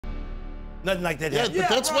Nothing like that. Yeah, but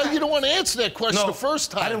that's why you don't want to answer that question the first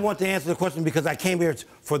time. I didn't want to answer the question because I came here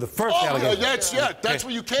for the first allegation. That's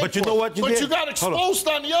what you came for. But you know what you did? But you got exposed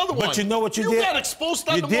on the other one. But you know what you did? You got exposed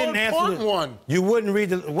on the more important one. You wouldn't read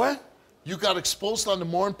the, what? You got exposed on the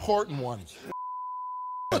more important one.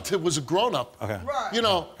 It was a grown-up. Okay. You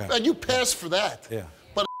know, and you passed for that. Yeah.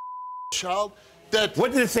 But a child that,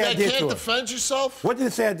 what did it say I did can't to defend yourself? What did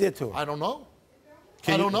it say I did to her? I don't know.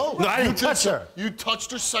 I don't know. No, I didn't touch her. You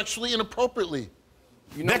touched her sexually inappropriately.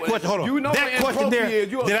 You know that question, hold on. You know that what inappropriate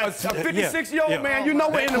is. You're a 56-year-old man. You know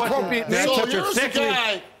what inappropriate means. So here's the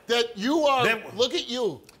guy that you are. Look at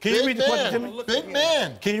you. Can you read the question to me? Big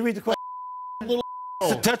man. Can you read the question? Little.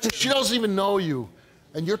 She doesn't even know you,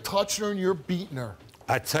 and you're touching her and you're beating her.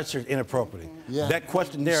 I touched her inappropriately. Yeah. That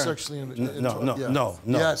question there. Sexually No.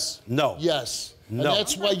 Yes. No. Yes. No. And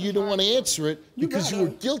that's why you don't want to answer it, because you were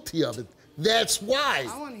guilty of it. That's why.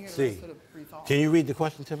 I want to hear See, can you read the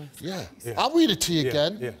question to me? Yeah. I'll read it to you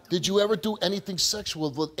again. Yeah. Did you ever do anything sexual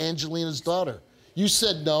with Angelina's daughter? You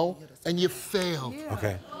said no, and you failed.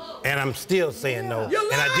 Okay. And I'm still saying no.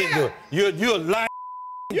 You're and I didn't do it. You're a liar.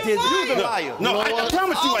 You're a liar. No, I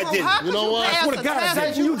promise you I didn't. You know what? I swear to God I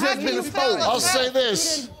didn't. You just been exposed. I'll say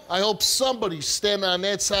this. I hope somebody standing on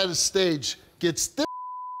that side of the stage gets this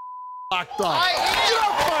locked up. Get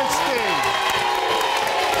up,